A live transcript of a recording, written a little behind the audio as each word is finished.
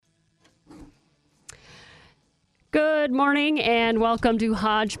Good morning and welcome to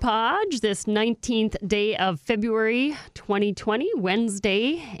Hodgepodge, this 19th day of February 2020,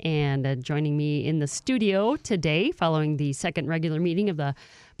 Wednesday. And joining me in the studio today, following the second regular meeting of the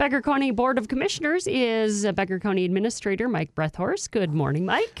Becker County Board of Commissioners, is Becker County Administrator Mike Brethorst. Good morning,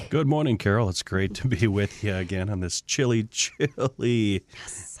 Mike. Good morning, Carol. It's great to be with you again on this chilly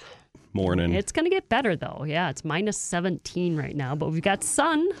morning. It's going to get better, though. Yeah, it's minus 17 right now, but we've got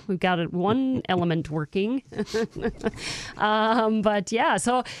sun. We've got one element working. But yeah,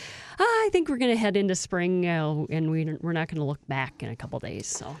 so I think we're going to head into spring, and we're not going to look back in a couple days.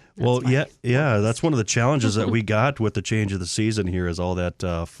 So that's one of the challenges that we got with the change of the season here is all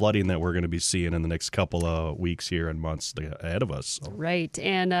that flooding that we're going to be seeing in the next couple of weeks here and months ahead of us. So. Right,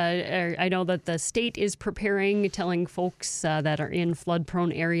 and I know that the state is preparing, telling folks that are in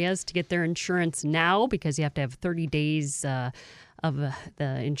flood-prone areas to get their insurance now because you have to have 30 days of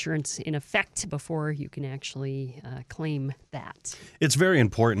the insurance in effect before you can actually claim that. It's very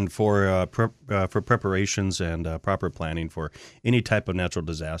important for preparations and proper planning for any type of natural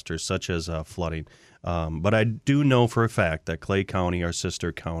disasters such as flooding. But I do know for a fact that Clay County, our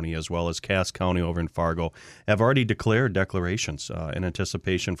sister county, as well as Cass County over in Fargo, have already declared declarations in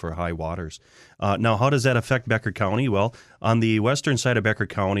anticipation for high waters. Now, how does that affect Becker County? Well, on the western side of Becker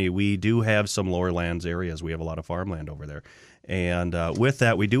County, we do have some lower lands areas. We have a lot of farmland over there. And with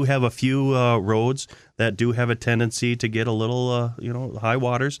that, we do have a few roads that do have a tendency to get a little, high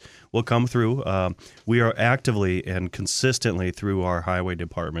waters will come through. We are actively and consistently through our highway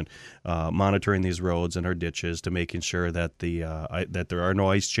department monitoring these roads and our ditches to making sure that that there are no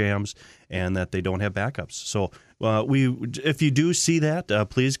ice jams and that they don't have backups. So if you do see that,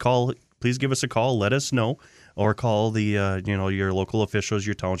 please give us a call. Let us know. Or call the your local officials,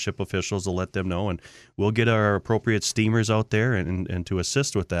 your township officials, to let them know, and we'll get our appropriate steamers out there and to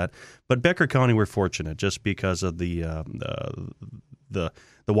assist with that. But Becker County, we're fortunate just because of the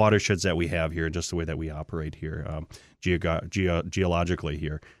watersheds that we have here, and just the way that we operate here, geologically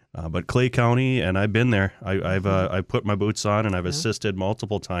here. But Clay County, and I've been there. I've put my boots on, and I've assisted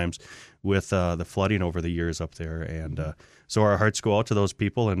multiple times with the flooding over the years up there, and so our hearts go out to those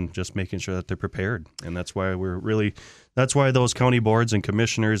people, and just making sure that they're prepared. And that's why that's why those county boards and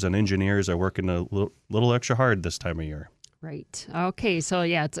commissioners and engineers are working a little extra hard this time of year. Right. Okay. So,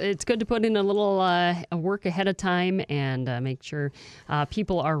 yeah, it's good to put in a little work ahead of time and make sure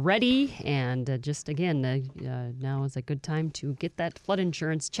people are ready. And just, again, now is a good time to get that flood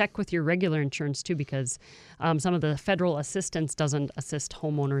insurance. Check with your regular insurance, too, because some of the federal assistance doesn't assist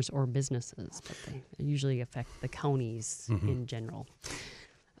homeowners or businesses, but they usually affect the counties in general.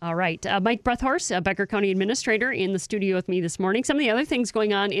 All right. Mike Brethorst, Becker County Administrator, in the studio with me this morning. Some of the other things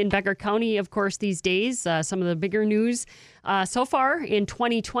going on in Becker County, of course, these days, some of the bigger news so far in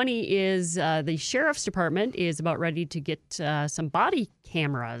 2020 is the Sheriff's Department is about ready to get some body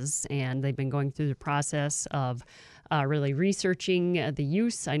cameras, and they've been going through the process of really researching the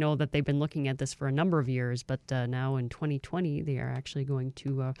use. I know that they've been looking at this for a number of years, but now in 2020, they are actually going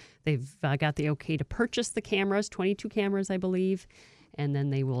to, they've got the okay to purchase the cameras, 22 cameras, I believe. And then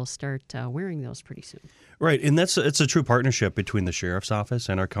they will start wearing those pretty soon. Right, and it's a true partnership between the sheriff's office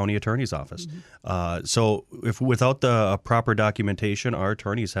and our county attorney's office. So if without the proper documentation, our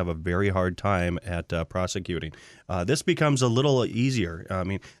attorneys have a very hard time at prosecuting. This becomes a little easier. I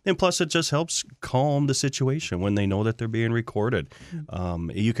mean, and plus it just helps calm the situation when they know that they're being recorded.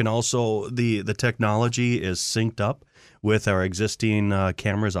 You can also, the technology is synced up with our existing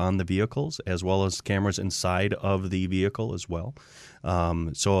cameras on the vehicles, as well as cameras inside of the vehicle as well.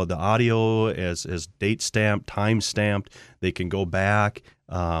 So the audio is date stamped, time stamped. They can go back.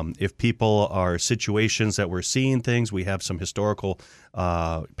 If people are situations that we're seeing things, we have some historical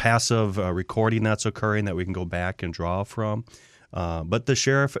passive recording that's occurring that we can go back and draw from. But the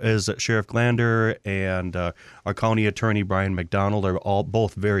sheriff is Sheriff Glander and our county attorney, Brian McDonald, are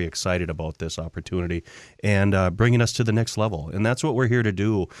both very excited about this opportunity and bringing us to the next level. And that's what we're here to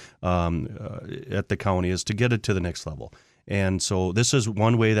do at the county, is to get it to the next level. And so this is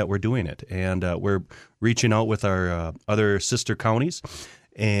one way that we're doing it. And we're reaching out with our other sister counties,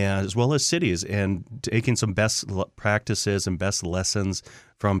 and as well as cities, and taking some best practices and best lessons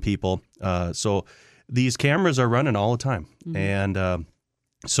from people. So these cameras are running all the time. And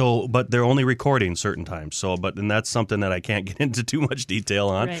but they're only recording certain times. And that's something that I can't get into too much detail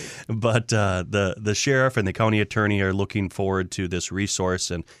on. Right. But the sheriff and the county attorney are looking forward to this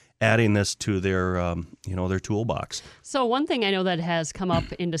resource and adding this to their their toolbox. So one thing I know that has come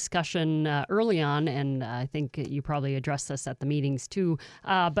up in discussion early on, and I think you probably addressed this at the meetings too,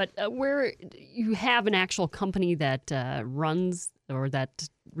 but where you have an actual company that runs or that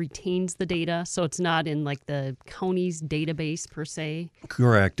retains the data, so it's not in like the county's database per se.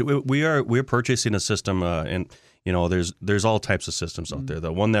 Correct. We're purchasing a system, and there's all types of systems out there.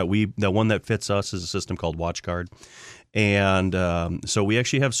 The one that fits us is a system called WatchGuard, and so we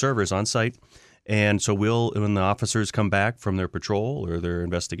actually have servers on site. And so when the officers come back from their patrol or their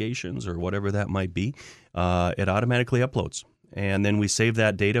investigations or whatever that might be, it automatically uploads. And then we save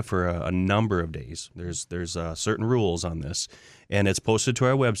that data for a number of days. There's certain rules on this, and it's posted to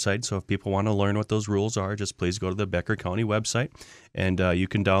our website. So if people want to learn what those rules are, just please go to the Becker County website, and you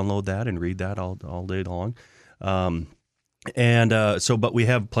can download that and read that all day long. But we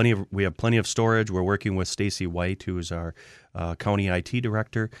have plenty of storage. We're working with Stacy White, who is our county IT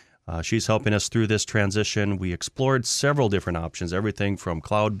director. She's helping us through this transition. We explored several different options, everything from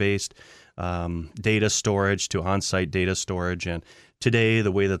cloud-based data storage to on-site data storage. And today,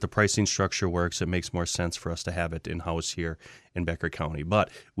 the way that the pricing structure works, it makes more sense for us to have it in-house here in Becker County. But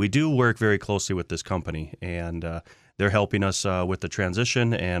we do work very closely with this company, and they're helping us with the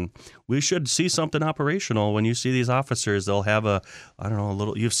transition, and we should see something operational. When you see these officers, they'll have a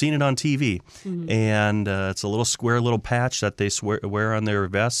little, you've seen it on TV, and it's a little square little patch that they wear on their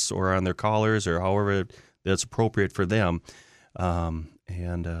vests or on their collars or however that's appropriate for them.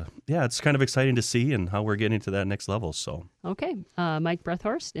 It's kind of exciting to see and how we're getting to that next level. So okay, Mike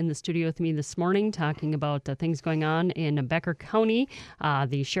Brethhorst in the studio with me this morning talking about things going on in Becker County.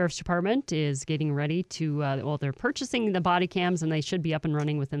 The Sheriff's Department is getting ready to, they're purchasing the body cams, and they should be up and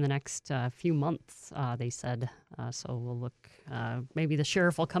running within the next few months, they said. So we'll look, maybe the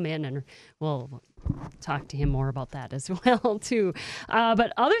sheriff will come in and we'll talk to him more about that as well, too.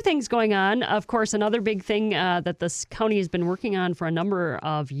 But other things going on, of course, another big thing that this county has been working on for a number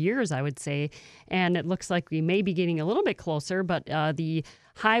of years, I would say, and it looks like we may be getting a little bit closer, but the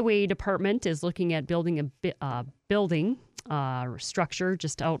Highway Department is looking at building a building structure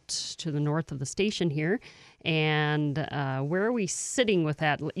just out to the north of the station here. And where are we sitting with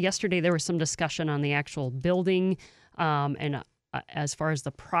that? Yesterday, there was some discussion on the actual building, and as far as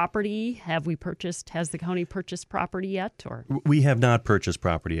the property, has the county purchased property yet? Or we have not purchased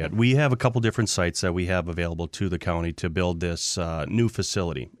property yet. We have a couple different sites that we have available to the county to build this new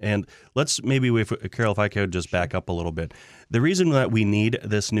facility. And Carol, if I could just back up a little bit. The reason that we need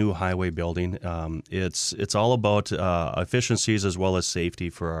this new highway building, it's all about efficiencies as well as safety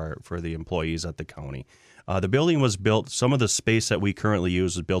for the employees at the county. The building was built, some of the space that we currently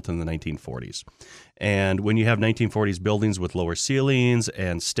use was built in the 1940s. And when you have 1940s buildings with lower ceilings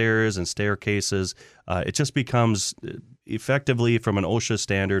and stairs and staircases, it just becomes effectively from an OSHA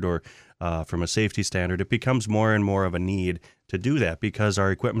standard or from a safety standard, it becomes more and more of a need to do that because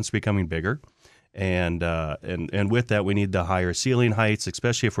our equipment's becoming bigger. And with that, we need the higher ceiling heights,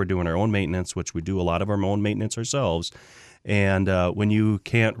 especially if we're doing our own maintenance, which we do a lot of our own maintenance ourselves. And when you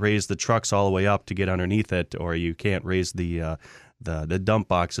can't raise the trucks all the way up to get underneath it, or you can't raise the dump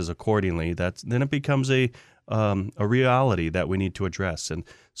boxes accordingly, then it becomes a reality that we need to address. And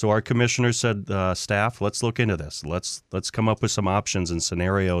so our commissioner said, staff, let's look into this. Let's come up with some options and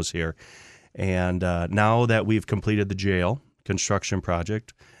scenarios here. And now that we've completed the jail construction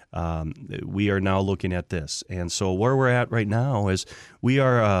project, we are now looking at this. And so where we're at right now is we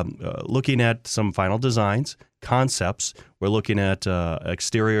are looking at some final designs, concepts. We're looking at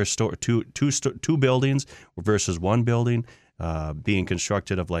exterior two buildings versus one building being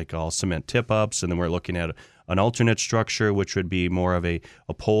constructed of like all cement tip-ups. And then we're looking at an alternate structure, which would be more of a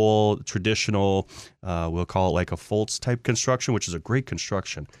pole, traditional, we'll call it like a Foltz type construction, which is a great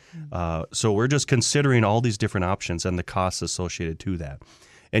construction. So we're just considering all these different options and the costs associated to that.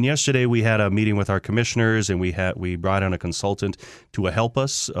 And yesterday we had a meeting with our commissioners, and we brought on a consultant to help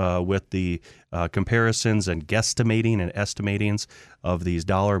us with the comparisons and guesstimating and estimatings of these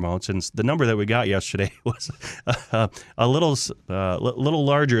dollar amounts. And the number that we got yesterday was a little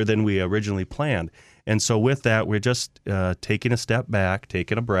larger than we originally planned. And so with that, we're just taking a step back,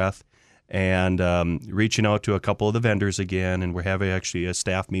 taking a breath, and reaching out to a couple of the vendors again. And we're having actually a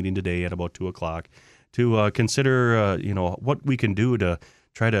staff meeting today at about 2:00 to consider what we can do to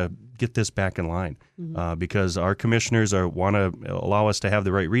try to get this back in line, because our commissioners want to allow us to have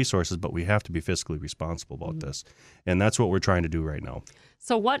the right resources, but we have to be fiscally responsible about this. And that's what we're trying to do right now.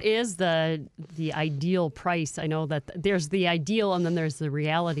 So what is the ideal price? I know that there's the ideal, and then there's the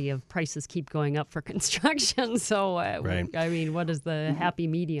reality of prices keep going up for construction. So, right. I mean, what is the happy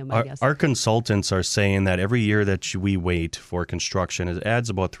medium, I guess? Our consultants are saying that every year that we wait for construction, it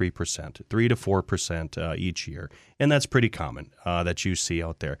adds about 3%, 3 to 4% each year. And that's pretty common that you see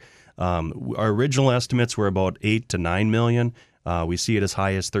out there. Our original estimates were about $8 to $9 million. We see it as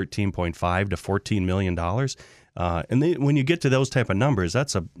high as $13.5 to $14 million. When you get to those type of numbers,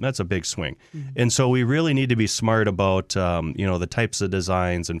 that's a big swing. And so we really need to be smart about the types of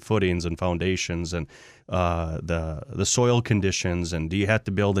designs and footings and foundations and the soil conditions, and do you have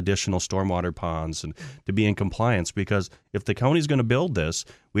to build additional stormwater ponds and to be in compliance? Because if the county's going to build this,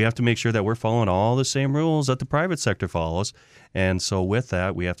 we have to make sure that we're following all the same rules that the private sector follows. And so with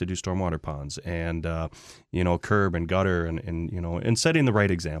that, we have to do stormwater ponds and curb and gutter and setting the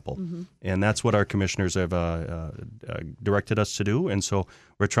right example. And that's what our commissioners have directed us to do. And so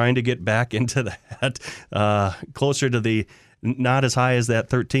we're trying to get back into that, closer to the not as high as that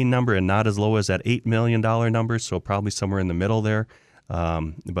 13 number and not as low as that $8 million number, so probably somewhere in the middle there.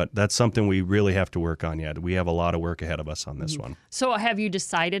 But that's something we really have to work on yet. We have a lot of work ahead of us on this one. So have you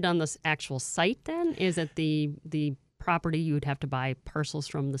decided on this actual site then? Is it the property you would have to buy parcels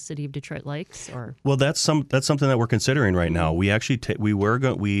from the city of Detroit Lakes, or? Well, that's something that we're considering right now. We actually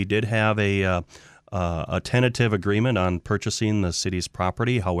we did have a tentative agreement on purchasing the city's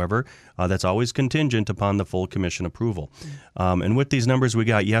property. However, that's always contingent upon the full commission approval. And with these numbers we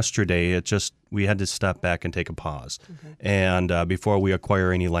got yesterday, we had to step back and take a pause. And before we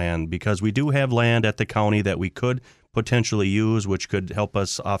acquire any land, because we do have land at the county that we could potentially use, which could help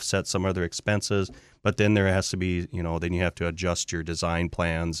us offset some other expenses. But then there has to be, then you have to adjust your design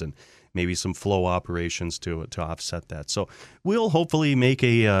plans and maybe some flow operations to offset that. So we'll hopefully make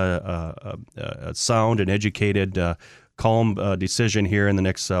a sound and educated, calm decision here in the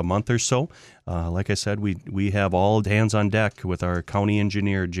next month or so. Like I said, we have all hands on deck with our county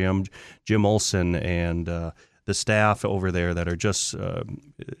engineer, Jim Olson, and the staff over there that are just,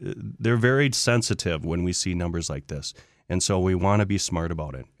 they're very sensitive when we see numbers like this. And so we want to be smart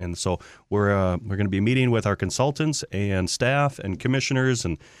about it. And so we're going to be meeting with our consultants and staff and commissioners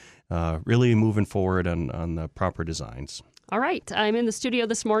and really moving forward on the proper designs. All right. I'm in the studio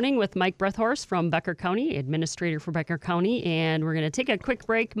this morning with Mike Brethorst from Becker County, Administrator for Becker County. And we're going to take a quick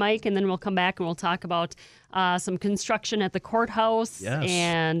break, Mike, and then we'll come back and we'll talk about some construction at the courthouse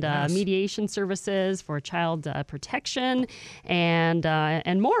and mediation services for child protection and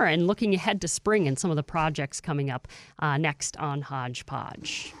more, and looking ahead to spring and some of the projects coming up next on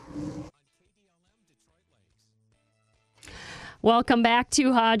Hodgepodge. Welcome back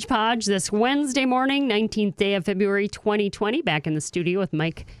to Hodgepodge this Wednesday morning, 19th day of February 2020. Back in the studio with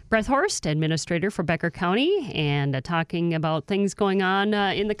Mike Brethorst, Administrator for Becker County, and talking about things going on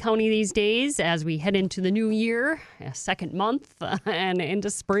in the county these days as we head into the new year, second month, and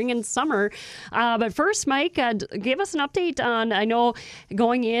into spring and summer. But first, Mike, give us an update on, I know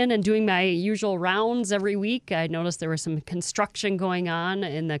going in and doing my usual rounds every week, I noticed there was some construction going on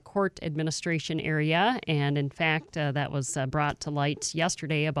in the court administration area. And in fact, that was brought to light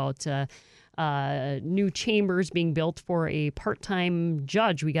yesterday about new chambers being built for a part-time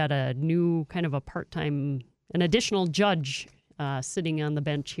judge. We got a new kind of an additional judge sitting on the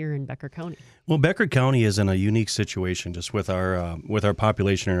bench here in Becker County. Well, Becker County is in a unique situation just with our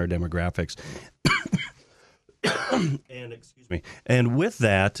population and our demographics. And with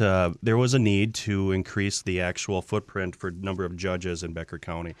that, there was a need to increase the actual footprint for number of judges in Becker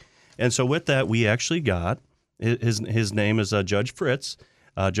County. And so with that, we actually got his name is Judge Fritz.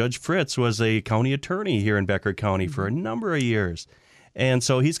 Judge Fritz was a county attorney here in Becker County for a number of years. And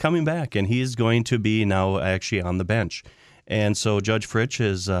so he's coming back, and he's going to be now actually on the bench. And so Judge Fritz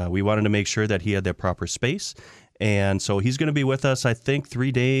we wanted to make sure that he had the proper space. And so he's going to be with us, I think,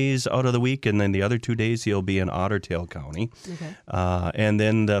 3 days out of the week, and then the other 2 days he'll be in Otter Tail County. Okay. And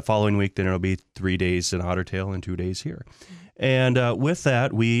then the following week, then it'll be 3 days in Otter Tail and 2 days here. And with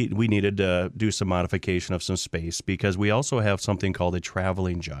that, we needed to do some modification of some space because we also have something called a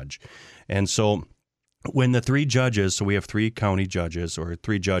traveling judge. And so when the three judges, so we have 3 county judges or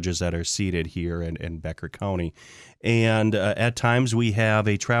 3 judges that are seated here in Becker County, and at times we have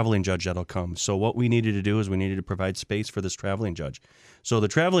a traveling judge that'll come. So what we needed to do is we needed to provide space for this traveling judge. So the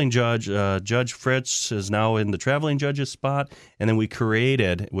traveling judge, Judge Fritz, is now in the traveling judge's spot, and then we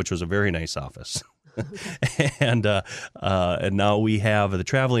created, which was a very nice office. And now we have the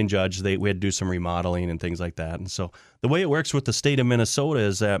traveling judge. We had to do some remodeling and things like that. And so the way it works with the state of Minnesota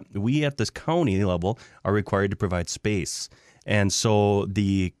is that we at this county level are required to provide space. And so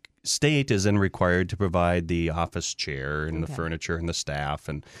the state is then required to provide the office chair and the furniture and the staff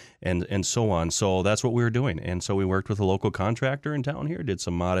and so on. So that's what we were doing. And so we worked with a local contractor in town here, did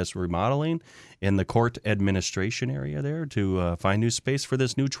some modest remodeling in the court administration area there to find new space for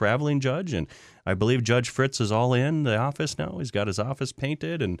this new traveling judge. And I believe Judge Fritz is all in the office now. He's got his office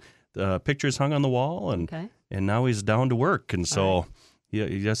painted and pictures hung on the wall, and now he's down to work. And so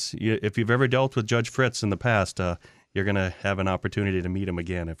if you've ever dealt with Judge Fritz in the past, you're going to have an opportunity to meet him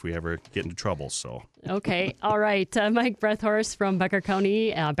again if we ever get into trouble. So. Okay. All right. Mike Brethorst from Becker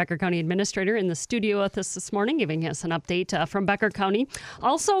County Administrator in the studio with us this morning, giving us an update from Becker County.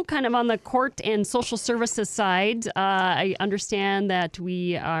 Also, kind of on the court and social services side, I understand that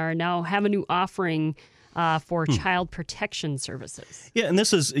we are now have a new offering for child protection services. Yeah, and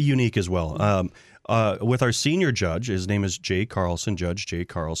this is unique as well. With our senior judge, his name is Jay Carlson, Judge Jay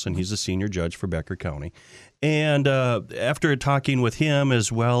Carlson. He's a senior judge for Becker County. And after talking with him,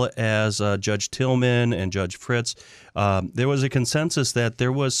 as well as Judge Tillman and Judge Fritz, there was a consensus that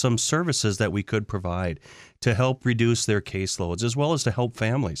there was some services that we could provide to help reduce their caseloads, as well as to help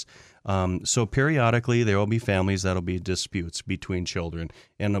families. So periodically, there will be families that will be disputes between children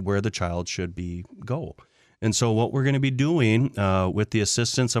and where the child should go. And so what we're going to be doing with the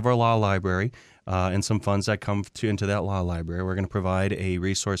assistance of our law library and some funds that come into that law library, we're going to provide a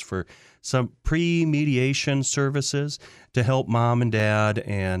resource for some pre-mediation services to help mom and dad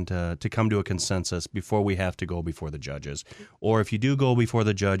and to come to a consensus before we have to go before the judges. Or if you do go before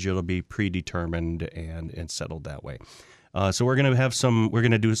the judge, it'll be predetermined and settled that way. So we're going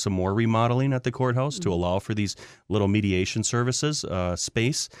to do some more remodeling at the courthouse to allow for these little mediation services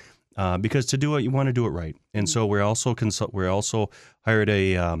space. Because to do it, you want to do it right, and so we're also hired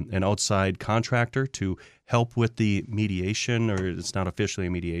an outside contractor to help with the mediation, or it's not officially a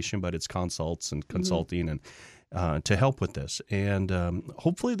mediation, but it's consults and consulting and to help with this. And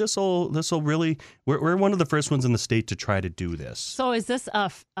hopefully this will really we're one of the first ones in the state to try to do this. So is this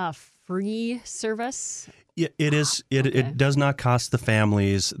a free service? Yeah, it is. It does not cost the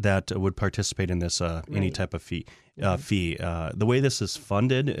families that would participate in this any type of fee. The way this is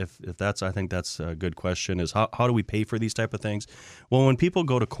funded, if that's, I think that's a good question, is how do we pay for these type of things? Well, when people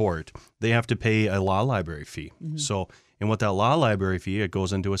go to court, they have to pay a law library fee. So, and with that law library fee, it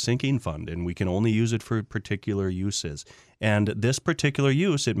goes into a sinking fund, and we can only use it for particular uses. And this particular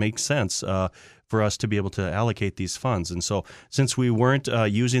use, it makes sense for us to be able to allocate these funds. And so since we weren't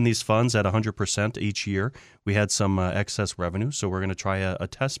using these funds at 100% each year, we had some excess revenue. So we're going to try a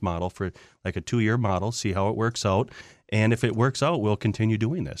test model for like a 2-year model, see how it works out. And if it works out, we'll continue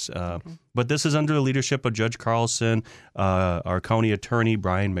doing this. But this is under the leadership of Judge Carlson, our county attorney,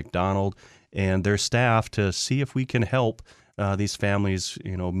 Brian McDonald, and their staff to see if we can help these families,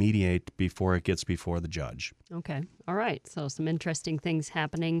 mediate before it gets before the judge. Okay. All right. So some interesting things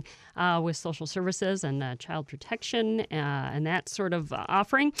happening with social services and child protection and that sort of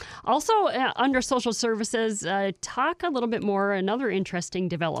offering. Also, under social services, talk a little bit more, another interesting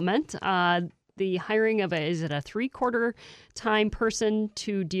development, the hiring of is it a 3/4 time person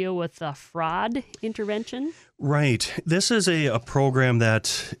to deal with fraud intervention? Right. This is a program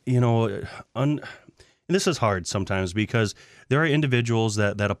that, and this is hard sometimes because there are individuals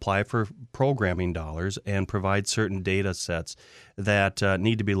that apply for programming dollars and provide certain data sets that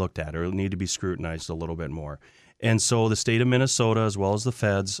need to be looked at or need to be scrutinized a little bit more. And so the state of Minnesota, as well as the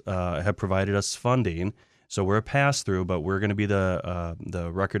feds, have provided us funding. So we're a pass-through, but we're going to be the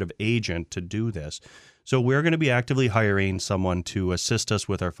record of agent to do this. So we're going to be actively hiring someone to assist us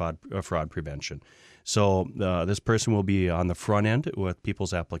with our fraud prevention. So this person will be on the front end with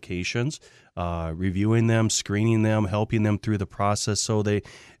people's applications, reviewing them, screening them, helping them through the process so they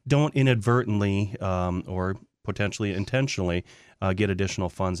don't inadvertently or potentially intentionally get additional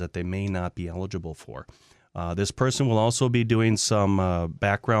funds that they may not be eligible for. This person will also be doing some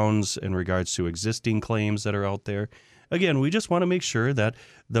backgrounds in regards to existing claims that are out there. Again, we just want to make sure that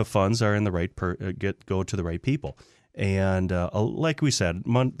the funds are in the right go to the right people. And like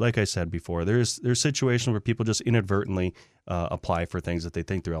I said before, there's situations where people just inadvertently apply for things that they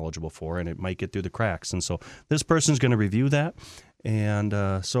think they're eligible for, and it might get through the cracks. And so this person's going to review that. And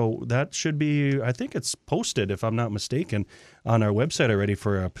so that should be, I think it's posted, if I'm not mistaken, on our website already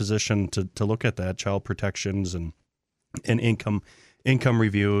for a position to look at that, child protections and income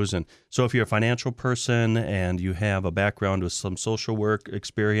reviews. And so if you're a financial person and you have a background with some social work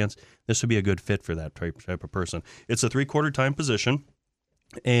experience, this would be a good fit for that type of person. It's a 3/4 time position.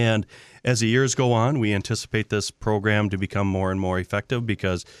 And as the years go on, we anticipate this program to become more and more effective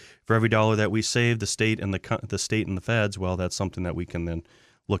because for every dollar that we save, the state and the feds, well, that's something that we can then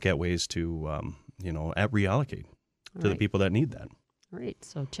look at ways to, reallocate to the people that need that. All right,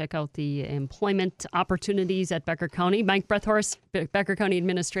 so check out the employment opportunities at Becker County. Mike Brethorst, Becker County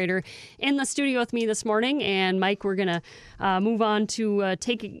Administrator, in the studio with me this morning. And Mike, we're going to move on to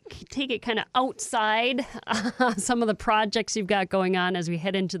take it kind of outside some of the projects you've got going on as we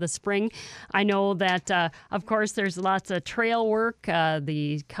head into the spring. I know that, of course, there's lots of trail work.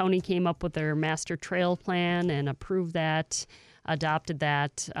 The county came up with their master trail plan and approved that adopted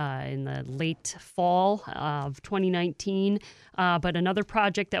that in the late fall of 2019. But another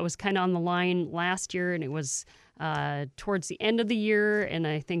project that was kind of on the line last year, and it was towards the end of the year, and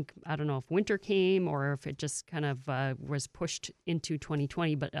I don't know if winter came or if it just kind of was pushed into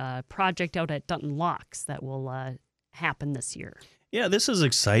 2020, but a project out at Dutton Locks that will happen this year. Yeah, this is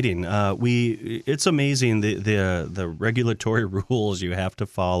exciting. It's amazing the regulatory rules you have to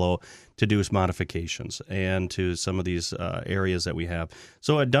follow to do modifications and to some of these areas that we have.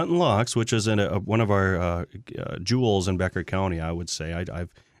 So at Dutton Locks, which is one of our jewels in Becker County, I would say,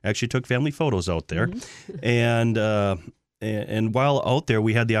 I've actually took family photos out there, and while out there,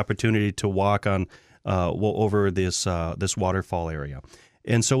 we had the opportunity to walk on over this waterfall area.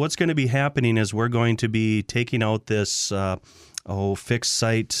 And so what's going to be happening is we're going to be taking out this fixed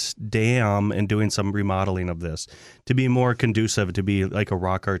site dam and doing some remodeling of this to be more conducive, to be like a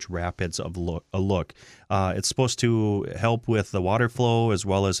Rock Arch Rapids of a look. It's supposed to help with the water flow as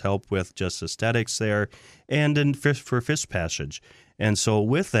well as help with just aesthetics there and for fish passage. And so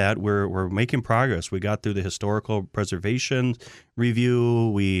with that, we're making progress. We got through the historical preservation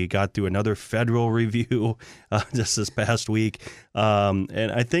review. We got through another federal review just this past week.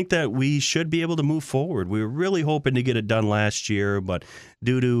 And I think that we should be able to move forward. We were really hoping to get it done last year, but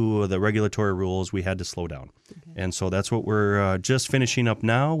due to the regulatory rules, we had to slow down. Okay. And so that's what we're just finishing up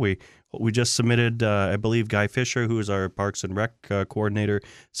now. We just submitted, I believe Guy Fisher, who is our Parks and Rec coordinator,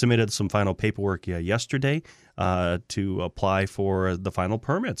 submitted some final paperwork yesterday to apply for the final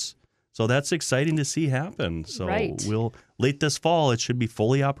permits. So that's exciting to see happen. So late this fall, it should be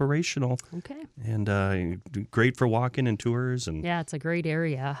fully operational. Okay. And great for walking and tours. And yeah, it's a great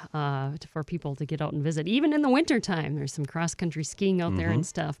area for people to get out and visit. Even in the wintertime, there's some cross-country skiing out there and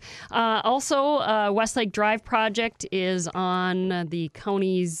stuff. Also, Westlake Drive project is on the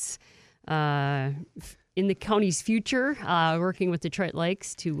county's in the county's future, working with Detroit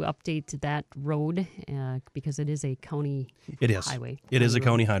Lakes to update that road because it is a county highway. It is a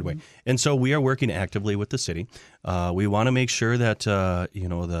county highway. And so we are working actively with the city. We want to make sure that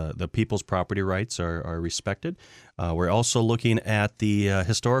the people's property rights are respected. We're also looking at the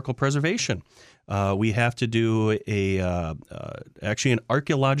historical preservation. We have to do actually an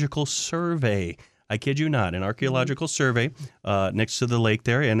archaeological survey. I kid you not, an archaeological survey next to the lake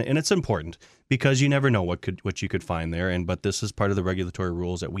there, and it's important because you never know what you could find there. But this is part of the regulatory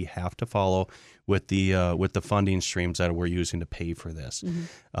rules that we have to follow with the funding streams that we're using to pay for this.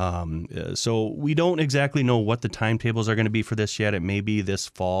 So we don't exactly know what the timetables are going to be for this yet. It may be this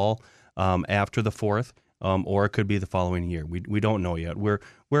fall after the 4th. Or it could be the following year. We don't know yet.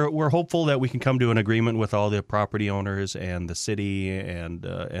 We're hopeful that we can come to an agreement with all the property owners and the city and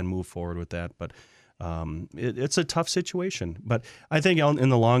move forward with that. But it's a tough situation. But I think in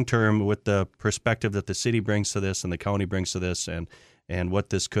the long term, with the perspective that the city brings to this and the county brings to this, and what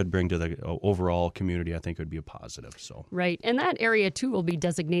this could bring to the overall community, I think would be a positive. So right, and that area too will be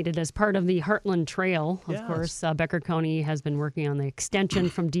designated as part of the Heartland Trail. Of course, Becker County has been working on the extension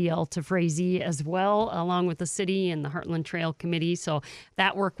from DL to Frazee as well, along with the city and the Heartland Trail Committee. So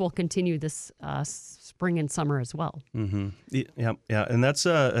that work will continue this spring and summer as well. Yeah, and that's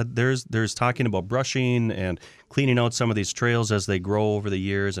there's talking about brushing and cleaning out some of these trails as they grow over the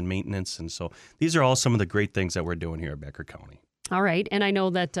years and maintenance, and so these are all some of the great things that we're doing here at Becker County. All right. And I know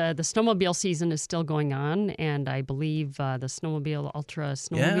that the snowmobile season is still going on, and I believe the Ultra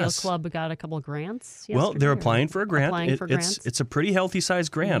Snowmobile Club got a couple of grants yesterday. Well, they're applying for a grant. It's a pretty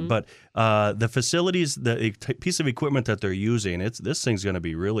healthy-sized grant, but the facilities, the piece of equipment that they're using, this thing's going to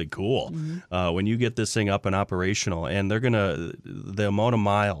be really cool when you get this thing up and operational, and the amount of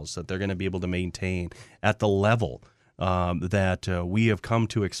miles that they're going to be able to maintain at the level that we have come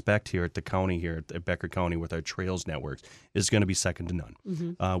to expect here at the county, here at Becker County with our trails networks, is going to be second to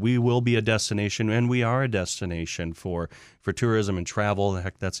none. We will be a destination, and we are a destination for tourism and travel.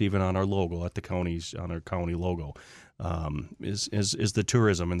 Heck, that's even on our logo at the county's, on our county logo. Is the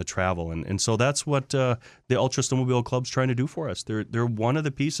tourism and the travel, and so that's what the Ultra Snowmobile Club's trying to do for us. They're one of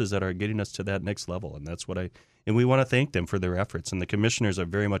the pieces that are getting us to that next level, and that's what and we want to thank them for their efforts, and the commissioners are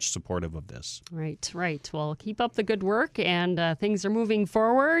very much supportive of this. Right. Well, keep up the good work, and things are moving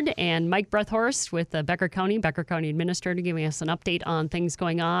forward. And Mike Brethorst with Becker County Administrator, giving us an update on things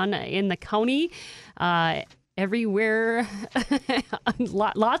going on in the county. Everywhere,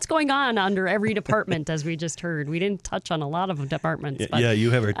 lots going on under every department, as we just heard. We didn't touch on a lot of departments. But, you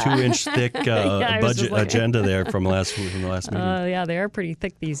have a 2-inch thick budget agenda there from the last meeting. Yeah, they are pretty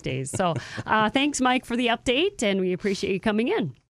thick these days. So thanks, Mike, for the update, and we appreciate you coming in.